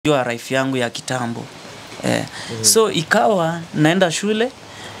jua life yangu ya kitambo. So ikawa naenda shule,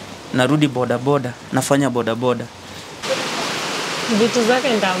 narudi boda boda, nafanya boda boda. Vitu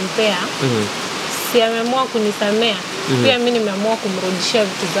zake nitampea. Si ameamua kunisamea. Pia mimi nimeamua kumrudishia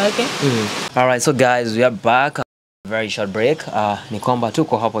vitu zake. Alright, so guys, we are back. Very short break. Ni kwamba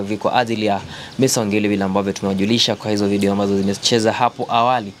tuko hapo hivi kwa ajili ya Miss Ongiri vile ambavyo tumewajulisha kwa hizo video ambazo zimecheza hapo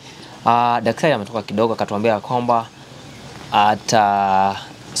awali. Daktari ametoka kidogo akatuambia kwamba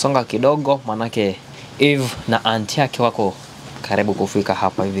atasonga kidogo manake Eve na aunti yake wako karibu kufika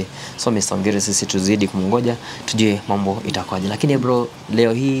hapa hivi. So Miss Ongiri sisi tuzidi kumngoja tujue mambo itakuwaje. Lakini bro,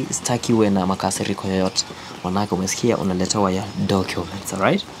 leo hii sitaki uwe na makasiriko yoyote. Manake umesikia unaletewa ya documents,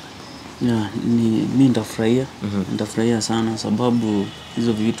 alright? Yeah, mimi nitafurahia. Nitafurahia sana sababu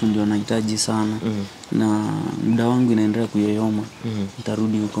hizo vitu ndio nahitaji sana. Na muda wangu inaendelea kuyoyoma.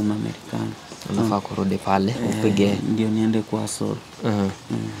 Nitarudi huko Marekani. Unafaa kurudi pale upige ndio niende kwa solo.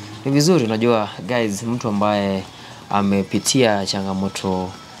 Ni vizuri, unajua guys, mtu ambaye amepitia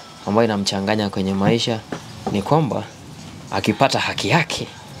changamoto ambayo inamchanganya kwenye maisha ni kwamba akipata haki yake.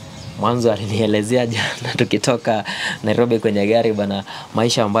 Mwanzo alinielezea jana tukitoka Nairobi kwenye gari bana,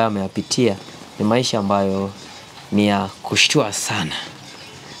 maisha ambayo ameyapitia ni maisha ambayo ni ya kushtua sana.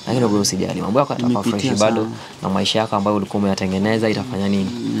 Lakini bro usijali, mambo yako yatakuwa fresh bado na maisha yako ambayo ulikuwa umeyatengeneza itafanya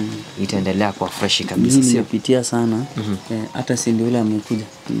nini? Itaendelea kuwa fresh kabisa. Mimi nimepitia sana. Hata si ndio yule amekuja.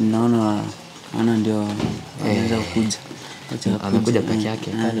 Naona ana ndio anaweza kuja. Amekuja peke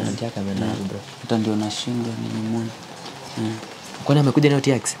yake, kwani aunti yake ameenda bro. Hata ndio nashinda nimemwona. Kwani amekuja na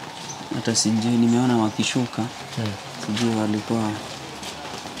TX? Hata sijui, nimeona wakishuka. Sijui walikuwa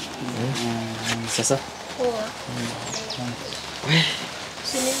sasa.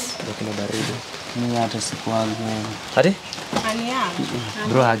 Kuna baridi. Mimi hata sikuaga. Hadi? Aniaga.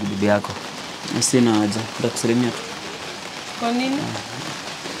 Bro hagi bibi yako. Sina haja. Ndakusalimia tu. Kwa nini?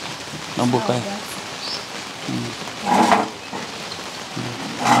 Mambo kaya.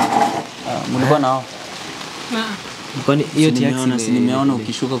 Mlikuwa nao? Na. Kwani hiyo TX nimeona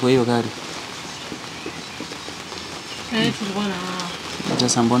ukishuka kwa hiyo gari. Tulikuwa na wao.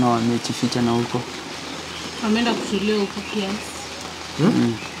 Sasa mbona wamechificha na huko? Wameenda kutulia huko kiasi.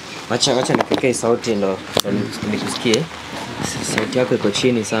 Acha nipokee sauti ndo nikusikie. Sauti yako iko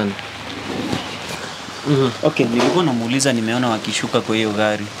chini sana. Okay, nilikuwa namuuliza nimeona wakishuka kwa hiyo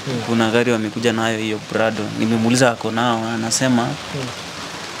gari. Kuna gari wamekuja nayo hiyo Prado. Nimemuuliza ako nao, anasema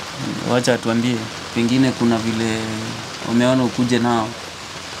wacha atuambie pengine kuna vile umeona ukuje nao.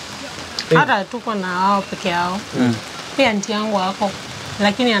 Hata tuko na wao peke yao. Pia aunti yangu wako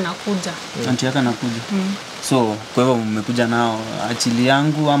lakini anakuja. Aunti yake anakuja. So kwa hivyo mmekuja nao ajili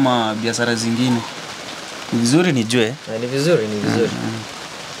yangu ama biashara zingine? Ni vizuri nijue. Ni vizuri.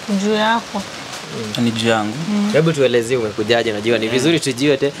 Juu yako. Ni juu yangu. Hebu tuelezee umekujaje, najua ni vizuri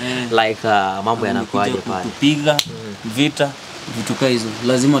tujue te like mambo yanakuaje pale. Kupiga vita vitu kama hizo.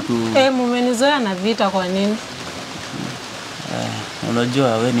 Lazima tu mmenizoea na vita kwa nini?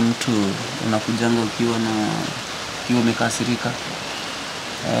 Unajua wewe ni mtu unakujanga ukiwa umekasirika.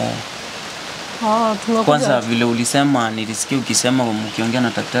 Kwanza vile ulisema nilisikia ukisema mkiongea na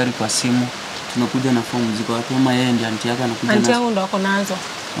daktari kwa simu tumekuja na fomu ziko wapi ama yeye ndiye aunti yake anakuja nazo? Aunti yangu ndo ako nazo.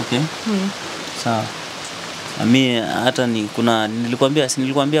 Okay. Sawa. Mimi hata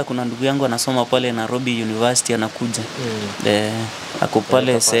nilikwambia kuna ndugu yangu anasoma pale Nairobi University anakuja. Ako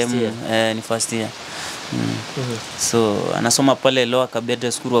pale sehemu ni first year. So anasoma pale Lower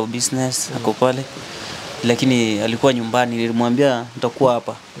Kabete School of Business, ako pale. Lakini alikuwa nyumbani, nilimwambia nitakuwa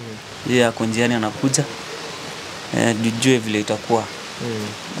hapa. Yeye ako njiani anakuja. Jujue vile itakuwa.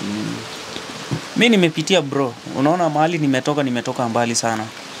 Mimi nimepitia bro. Unaona mahali nimetoka mbali sana.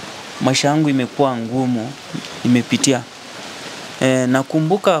 Maisha yangu imekuwa ngumu, nimepitia.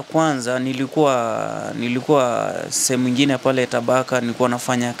 Nakumbuka kwanza nilikuwa sehemu nyingine pale Tabaka, nilikuwa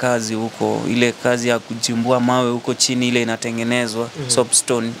nafanya kazi huko, ile kazi ya kuchimbua mawe huko chini ile inatengenezwa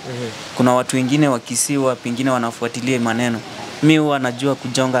soapstone. Kuna watu wengine wakisiwa pengine wanafuatilia maneno. Mimi huwa najua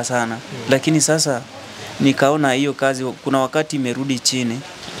kujonga sana. Lakini sasa nikaona hiyo kazi kuna wakati imerudi chini.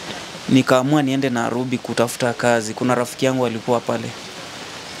 Nikaamua niende Nairobi kutafuta kazi. Kuna rafiki yangu alikuwa pale.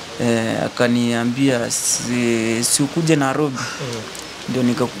 Akaniambia si ukuje Nairobi. Ndio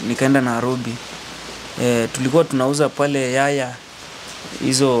nikaenda Nairobi. Tulikuwa tunauza pale Yaya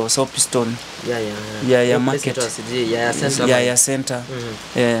hizo soapstone. Yaya market. Yaya center.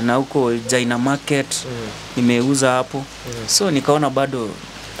 Na huko Jaina market nimeuza hapo. So nikaona bado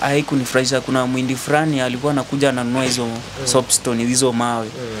haikunifurahisha. Kuna mwindi fulani alikuwa anakuja ananunua hizo soapstone hizo mawe.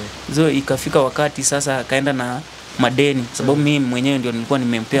 So ikafika wakati sasa akaenda na madeni sababu mimi mwenyewe ndio nilikuwa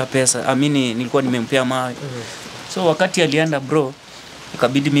nimempea pesa. Nilikuwa nimempea mawe. So wakati alienda bro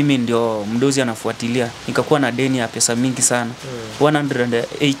ikabidi mimi ndio mdozi anafuatilia, nikakuwa na deni ya pesa mingi sana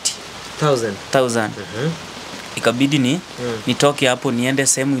 180,000. Ikabidi nitoke hapo niende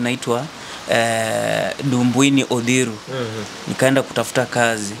sehemu inaitwa Dumbuini Odhiru. Nikaenda kutafuta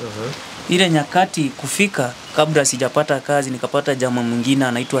kazi. Ile nyakati kufika, kabla sijapata kazi nikapata jamaa mwingine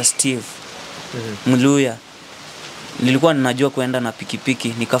anaitwa Steve Mluya. Nilikuwa ninajua kuenda na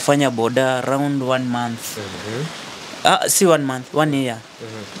pikipiki, nikafanya boda around 1 month. Si 1 month, 1 year.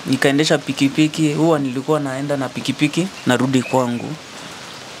 Nikaendesha pikipiki, huwa nilikuwa naenda na pikipiki narudi kwangu.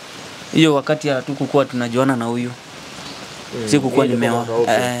 Hiyo wakati hatukukuwa tunajuana na huyu. Sikukuwa nimeoa.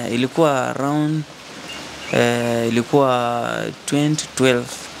 Ilikuwa around ilikuwa 2012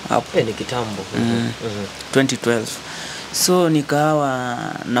 hapo. Ni kitambo. 2012. So nikawa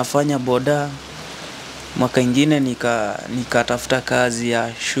nafanya boda. Mwaka ingine nikatafuta kazi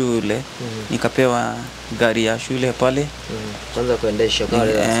ya shule. Nikapewa gari ya shule pale. Kwanza kuendesha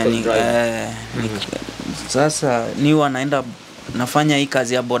gari ya school drive. Sasa niwa naenda nafanya hii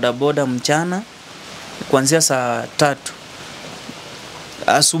kazi ya boda boda mchana kuanzia saa 3.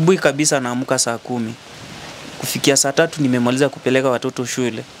 Asubuhi kabisa naamka saa 10. Kufikia saa 3 nimemaliza kupeleka watoto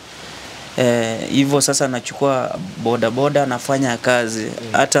shule. Hivyo sasa nachukua boda boda nafanya kazi.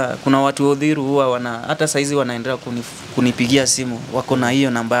 Hata kuna watu Odhiru huwa hata saizi wanaendelea kunipigia simu. Wako na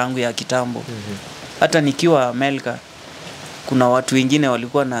hiyo namba yangu ya kitambo. Hata nikiwa Melka kuna watu wengine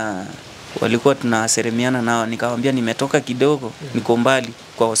walikuwa tunaseremiana nao, nikamwambia nimetoka kidogo, niko mbali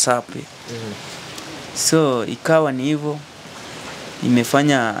kwa WhatsApp. So ikawa ni hivyo.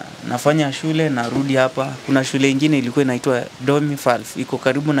 Nafanya shule narudi hapa. Kuna shule nyingine ilikuwa inaitwa Domifalf, iko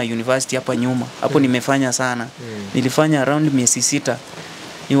karibu na university hapa nyuma. Hapo nimefanya sana. Nilifanya around miezi 6.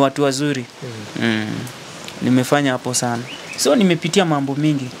 Ni watu wazuri. Nimefanya hapo sana. So nimepitia mambo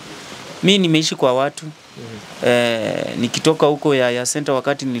mingi. Mimi nimeishi kwa watu. Nikitoka huko ya center,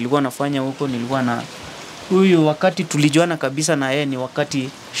 wakati nilikuwa nafanya huko, nilikuwa na huyu wakati tulijuana kabisa na yeye ni wakati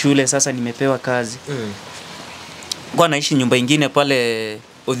shule sasa nimepewa kazi. Kwa naishi nyumba ingine pale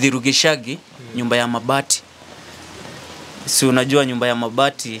Odhiru Gishagi, nyumba ya mabati. Si unajua nyumba ya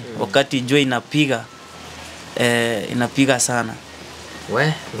mabati wakati jua inapiga sana.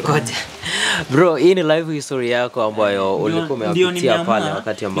 Ngoja. Bro, hii ni live history yako ambayo ulikuwa umepitia pale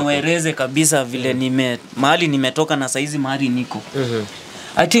wakati ambapo. Niwaeleze kabisa vile mahali nimetoka na saizi mahali niko.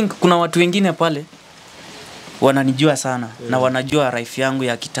 I think kuna watu wengine pale wananijua sana na wanajua life yangu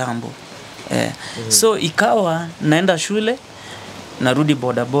ya kitambo. So ikawa naenda shule, narudi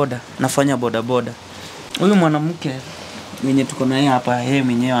boda boda, nafanya boda boda. Huyu mwanamke mwenye tuko naye hapa, yeye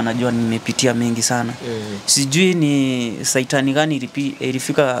mwenyewe anajua nimepitia mengi sana. Sijui ni saitani gani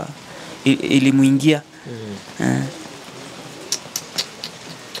ilifika ilimuingia.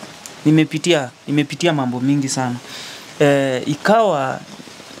 Nimepitia mambo mingi sana. Ikawa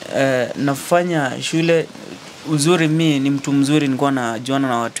nafanya shule. Uzuri mimi ni mtu mzuri, nilikuwa najuana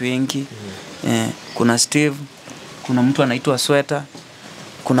na watu wengi. Kuna Steve, kuna mtu anaitwa Sweta,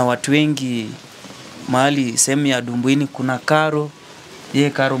 kuna watu wengi mahali sehemu ya Dumbuini, kuna Karo.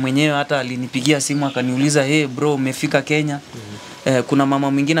 Karo mwenyewe hata alinipigia simu akaniuliza, "Hey bro, umefika Kenya?" Kuna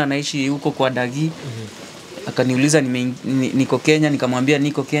mama mwingine anaishi huko kwa Dagi. Akaniuliza niko Kenya, nikamwambia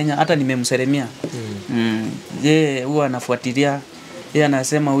niko Kenya, hata nimemseremia. Huwa anafuatilia.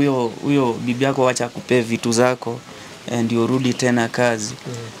 Anasema huyo bibi yako acha kupe vitu zako ndio rudi tena kazi.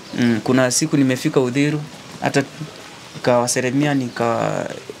 Kuna siku nimefika Odhiru, hata nikawaseremia,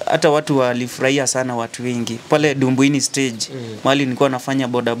 hata watu walifurahia sana, watu wengi pale Dumbuini stage mahali nilikuwa nafanya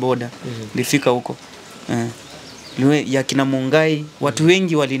boda boda. Nilifika huko ya kina Mungai, watu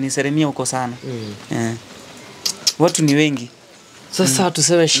wengi waliniseremia huko sana. Watu ni wengi. Sasa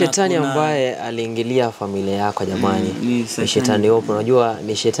tuseme shetani ambaye aliingilia familia yako jamani. Ni shetani upo. Unajua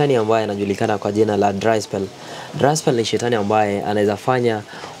ni shetani ambaye anajulikana kwa jina la dry spell. Dry spell ni shetani ambaye anaweza fanya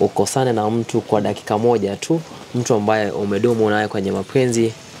ukosane na mtu kwa dakika moja tu, mtu ambaye umedumu naye kwenye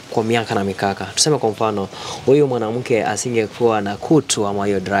mapenzi kwa miaka na mikaka. Tuseme kwa mfano, huyu mwanamke asingekuwa na kutu ama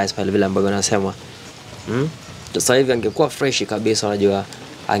hiyo dry spell vile ambavyo nasema. Sasa hivi angekuwa fresh kabisa, unajua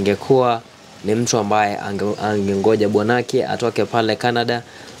angekuwa ni mtu ambaye angengoja bwanake atoke pale Canada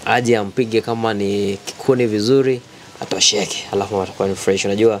aje ampige kama ni kikuni vizuri atosheke, alafu atakuwa ni fresh,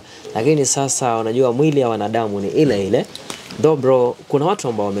 unajua. Lakini sasa unajua mwili ya wanadamu ni ile ile. Though bro, kuna watu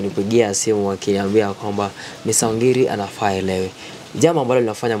ambao wamenipigia simu wakiniambia kwamba Miss Ongiri anafaa elewe. Jambo ambalo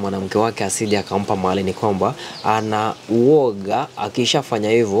linafanya mwanamke wake asije akampa mahali ni kwamba ana uoga akishafanya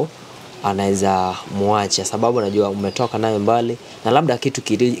hivyo anaweza muacha, sababu anajua umetoka naye mbali na labda kitu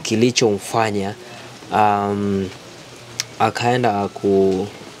kilichomfanya akaenda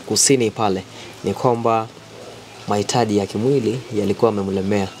kusini pale ni kwamba mahitaji ya kimwili yalikuwa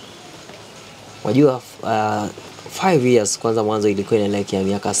yamemlemea. Wajua 5 years kwanza mwanzo ilikuwa inaelekea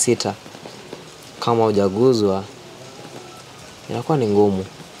miaka 6, kama hujaguzwa inakuwa ni ngumu.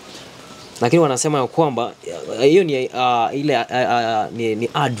 Lakini wanasema ya kwamba hiyo ni ni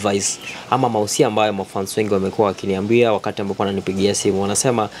advice ama mausia ambayo mafans wengi wamekuwa wakiniambia wakati ambapo wananipigia simu.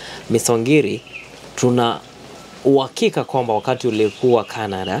 Wanasema Mr. Ongiri, tuna uhakika kwamba wakati ulikuwa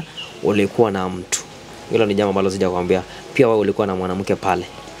Canada ulikuwa na mtu. Hilo ni jambo ambalo sijakwambia. Pia wewe ulikuwa na mwanamke pale.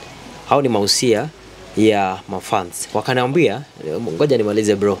 Hao ni mausia ya mafans. Wakaniambia, ngoja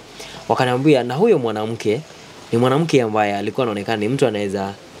nimalize bro. Wakaniambia na huyo mwanamke ni mwanamke ambaye alikuwa anaonekana ni mtu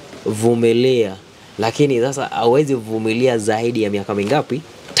anaweza vumilia, lakini sasa hawezi vumilia zaidi ya miaka mingapi?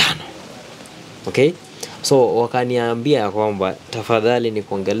 5. Okay? So wakaniambia kwamba tafadhali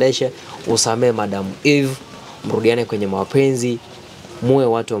nikuongeleshe, usamee Madam Eve, mrudiane kwenye mapenzi, muwe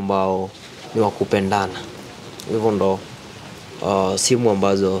watu ambao ni wakupendana. Hivyo ndo simu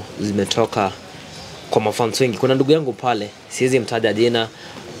ambazo zimetoka kwa mafans wengi. Kuna ndugu yangu pale, siwezi mtaja jina,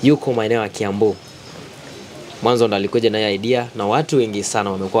 yuko maeneo ya Kiambu. Mwanzo ndo alikuja na idea na watu wengi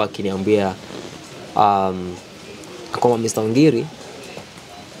sana wamekuwa wakiniambia kama Mr. Ongiri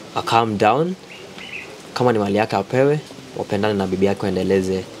calm down, kama ni mali yake apewe, wapendane na bibi yake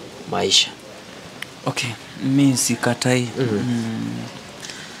waendeleze maisha. Okay, mimi sikatai.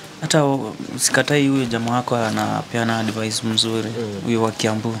 Hata sikatai huyo jamaa wako anapeana advice mzuri, huyo wa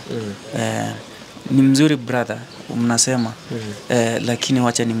Kiambu. Ni mzuri brother, mnasema. Lakini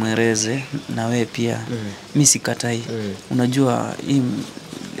wacha nimweleze na wewe pia. Mimi sikatai. Unajua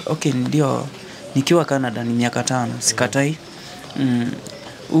okay, ndio nikiwa Canada ni miaka 5, sikatai.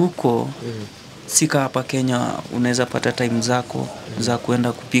 Huko sika hapa Kenya unaweza pata time zako za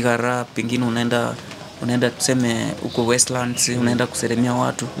kuenda kupiga rap, pengine unaenda tuseme huko Westlands, unaenda kuseremia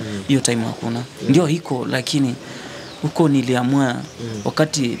watu. Hiyo time hakuna. Ndio iko, lakini huko niliamua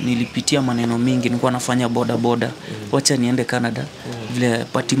wakati nilipitia maneno mingi, nilikuwa nafanya boda, wacha niende Canada. Vile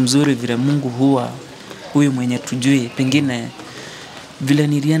pati mzuri vile Mungu huwa huyu mwenye tujui, pengine vile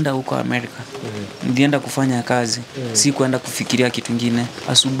nilienda huko Amerika. Nilienda kufanya kazi, si kuenda kufikiria kitu kingine.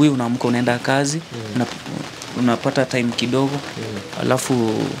 Asubuhi unaamka unaenda kazi, unapata time kidogo,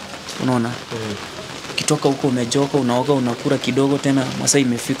 alafu unaona kitoka huko umejoka, unaoga, unakula kidogo, tena masaa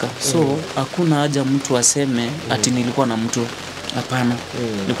imefika. So hakuna haja mtu aseme ati nilikuwa na mtu. Hapana.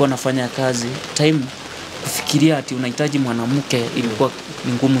 Nilikuwa nafanya kazi. Time kufikiria ati unahitaji mwanamke ilikuwa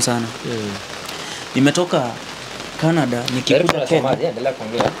ni ngumu sana. Nimetoka Canada nikikuja Kenya.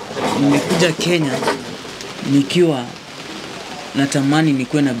 Nimekuja Kenya nikiwa natamani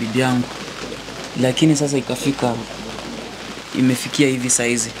nikuwe na bibi yangu. Lakini sasa imefikia hivi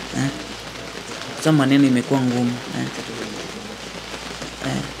saizi. Sasa maneno imekuwa ngumu.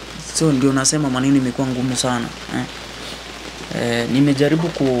 So ndio nasema maneno imekuwa ngumu sana. Nimejaribu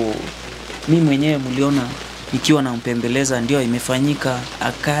mimi mwenyewe mliona nikiwa nampembeleza, ndio imefanyika,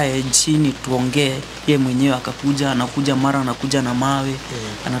 akae chini tuongee. Yeye mwenyewe anakuja mara anakuja na mawe,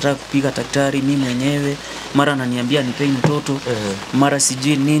 anataka kupiga daktari. Mimi mwenyewe mara ananiambia nipei mtoto, mara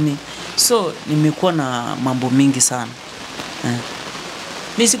sijui nini. So nimekuwa na mambo mingi sana.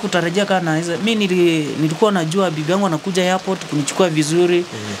 Mimi sikutarajia kana hizo. Mimi nilikuwa najua bibi yangu anakuja airport kunichukua vizuri,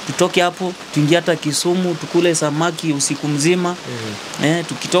 tutoke hapo tuingie hata Kisumu tukule samaki usiku mzima.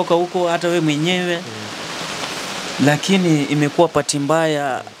 Tukitoka huko hata we mwenyewe. Lakini imekuwa pati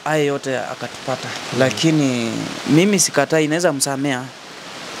mbaya, haya yote akatupata. Lakini mimi sikatai, inaweza msamea.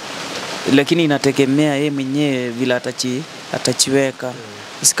 Lakini inategemea yeye mwenyewe vile atachiweka.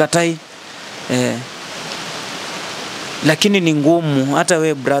 Sikatai. Lakini ni ngumu. Hata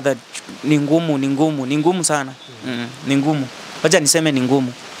we brother, ni ngumu sana. Ni ngumu. Wacha niseme ni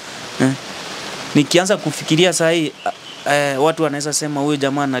ngumu. Nikianza kufikiria saa hii, watu wanaweza sema huyu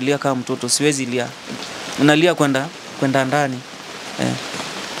jamaa analia kama mtoto. Siwezi lia. Unalia kwenda ndani.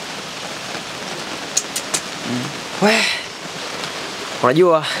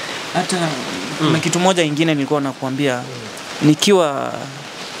 Unajua hata kuna kitu moja ingine nilikuwa nakwambia. Nikiwa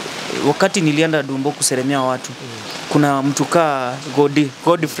wakati nilienda Dumbo kuseremia watu, kuna mtu kaa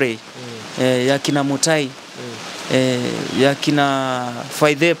Godfrey, ya kina Mutai, ya kina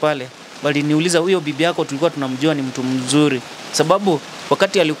Faidhe pale. Bali niuliza huyo bibi yako tulikuwa tunamjua ni mtu mzuri. Sababu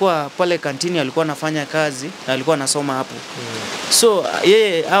wakati alikuwa pale kantini alikuwa anafanya kazi na alikuwa anasoma hapo. So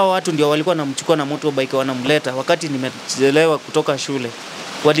yeye hao watu ndio walikuwa wanamchukua na motorbike wanamleta wakati nimechelewa kutoka shule.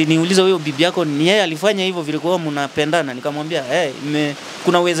 Waliniuliza huyo bibi yako ni yeye alifanya hivyo vilikuwa mnapendana? Nikamwambia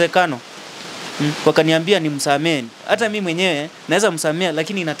kuna uwezekano. Wakaniambia nimsamee. Hata mimi mwenyewe naweza msamea,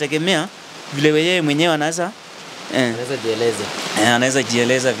 lakini inategemea vile yeye mwenyewe anaweza jieleza. Anaweza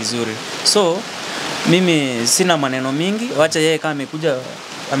jieleza vizuri. So Mimi sina maneno mingi, wacha yeye kama amekuja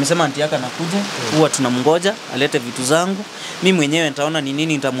amesema anti yake anakuja, huwa tunamngoja alete vitu zangu. Mimi mwenyewe nitaona ni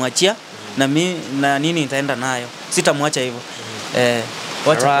nini nitamwachia na nini nitaenda nayo. Sitamwacha hivyo.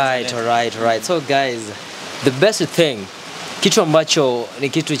 Alright. So guys, the best thing, kitu ambacho ni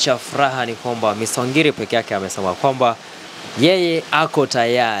kitu cha furaha ni kwamba Mr. Ongiri peke yake amesema kwamba yeye ako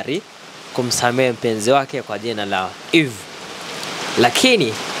tayari kumsamehe mpenzi wake kwa jina la Eve.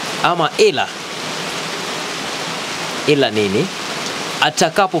 Lakini ama ila nini?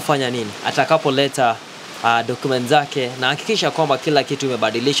 Atakapofanya nini? Atakapoleta document zake na hakikisha kwamba kila kitu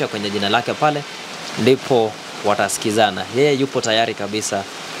imebadilisha kwenye jina lake pale, ndipo watasikizana. Yeye yupo tayari kabisa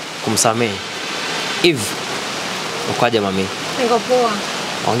kumsamehe Eve. Ukaje mami? Niko poa.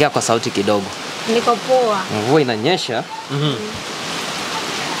 Ongea kwa sauti kidogo. Niko poa. Mvua inanyesha.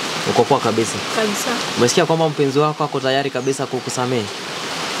 Uko poa kabisa. Kabisa. Umesikia kwamba mpenzi wako ako tayari kabisa kukusamehe?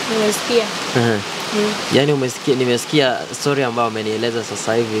 Nimesikia. Yaani nimesikia story ambayo amenieleza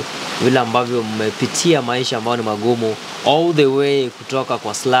sasa hivi, vile ambavyo mmepitia maisha ambayo ni magumu all the way kutoka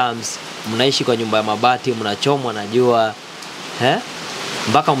kwa slums, mnaishi kwa nyumba ya mabati, mnachomwa na jua.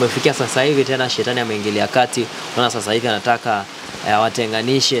 Mpaka umefikia sasa hivi tena shetani ameingilia kati. Unaona sasa hivi anataka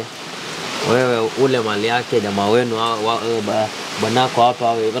watenganishe. Wewe ule mali yake jamaa wenu banako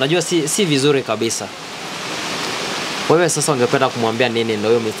hapa wewe. Unajua si vizuri kabisa. Wewe sasa ungependa kumwambia nini ndio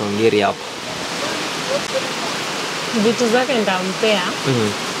huyo Mr. Ongiri hapo? Vitu zake nitampea.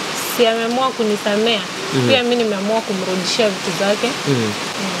 Si ameamua kunisamea. Pia mimi nimeamua kumrudishia vitu zake.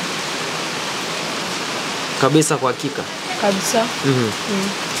 Kabisa kwa hakika. Kabisa.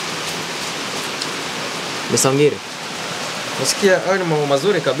 Mr. Ongiri, usikia hayo ni mambo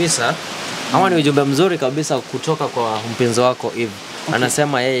mazuri kabisa. Hawa ni ujumbe mzuri kabisa kutoka kwa mpenzi wako Eve.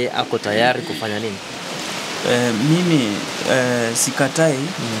 Anasema yeye ako tayari kufanya nini? Mimi sikatai.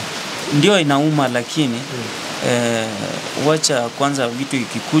 Ndio inauma lakini wacha kwanza vitu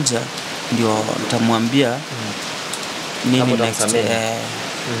ikikuja ndio nitamwambia nini next.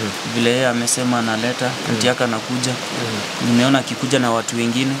 Vile yeye amesema analeta anti yake anakuja. Nimeona akikuja na watu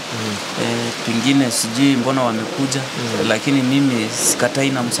wengine. Pengine sijui mbona wamekuja, lakini mimi sikatai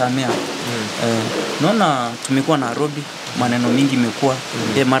na msamea. Naona tumekuwa na Nairobi, maneno mingi imekuwa.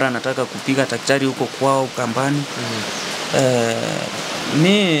 Mara anataka kupiga daktari huko kwao Kambani.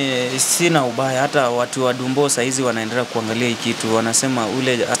 Mimi sina ubaya, hata watu wa Dumbo saizi wanaendelea kuangalia hii kitu. Wanasema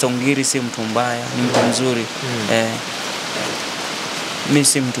ule Ongiri si mtu mbaya, ni mtu mzuri. Mimi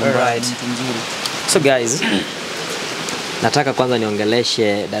si mtu mbaya, mtu mzuri. So guys, nataka kwanza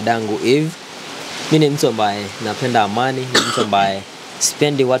niongeleshe dadangu Eve. Mimi ni mtu ambaye napenda amani, ni mtu ambaye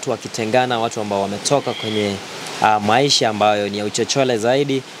sipendi watu wakitengana, watu ambao wametoka kwenye maisha ambayo ni ya uchochole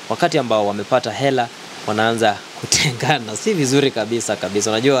zaidi, wakati ambao wamepata hela wanaanza kutengana. Si vizuri kabisa.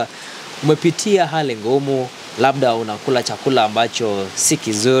 Unajua umepitia hali ngumu, labda unakula chakula ambacho si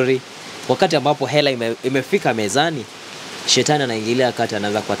kizuri, wakati ambapo hela imefika mezani, shetani anaingilia kati,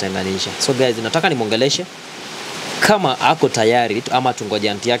 anaanza kuwatenganisha. So guys, nataka nimuongeleshe kama ako tayari ama tungoje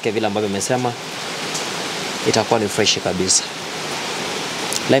anti yake vile ambavyo amesema, itakuwa ni fresh kabisa.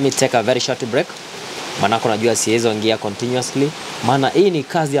 Let me take a very short break. Maana najua siwezi ongea continuously. Maana hii ni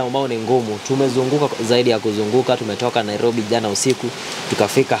kazi ambayo ni ngumu. Tumezunguka zaidi ya kuzunguka. Tumetoka Nairobi jana usiku,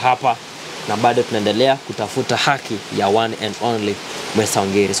 tukafika hapa na bado tunaendelea kutafuta haki ya one and only Mr.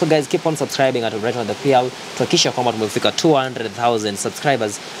 Ongiri. So guys, keep on subscribing at Narrated the PL. Tuhakikisha kwamba tumefika 200,000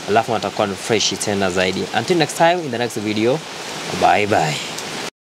 subscribers, alafu natakuwa fresh tena zaidi. Until next time in the next video. Bye bye.